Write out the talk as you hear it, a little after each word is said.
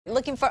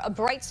Looking for a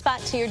bright spot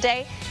to your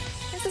day?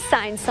 There's a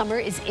sign summer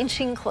is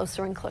inching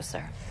closer and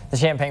closer. The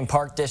Champaign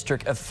Park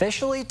District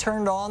officially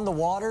turned on the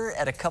water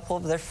at a couple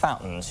of their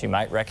fountains. You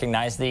might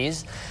recognize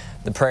these: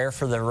 the Prayer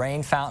for the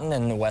Rain fountain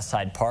in the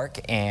Westside Park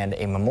and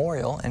a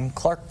memorial in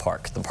Clark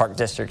Park. The Park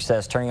District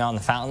says turning on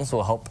the fountains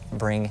will help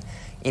bring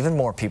even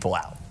more people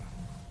out.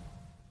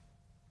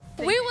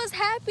 We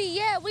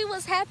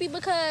was happy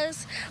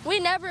because we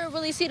never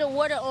really see the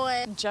water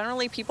on.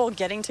 Generally, people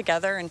getting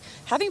together and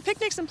having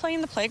picnics and playing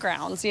in the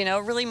playgrounds,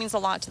 really means a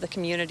lot to the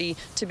community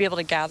to be able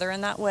to gather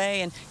in that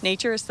way. And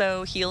nature is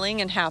so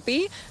healing and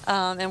happy,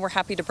 and we're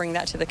happy to bring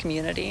that to the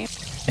community.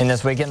 And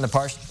this weekend,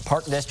 the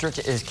Park District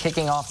is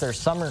kicking off their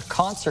summer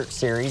concert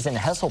series in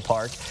Hessel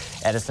Park.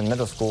 Edison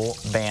Middle School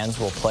bands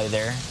will play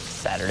there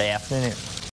Saturday afternoon.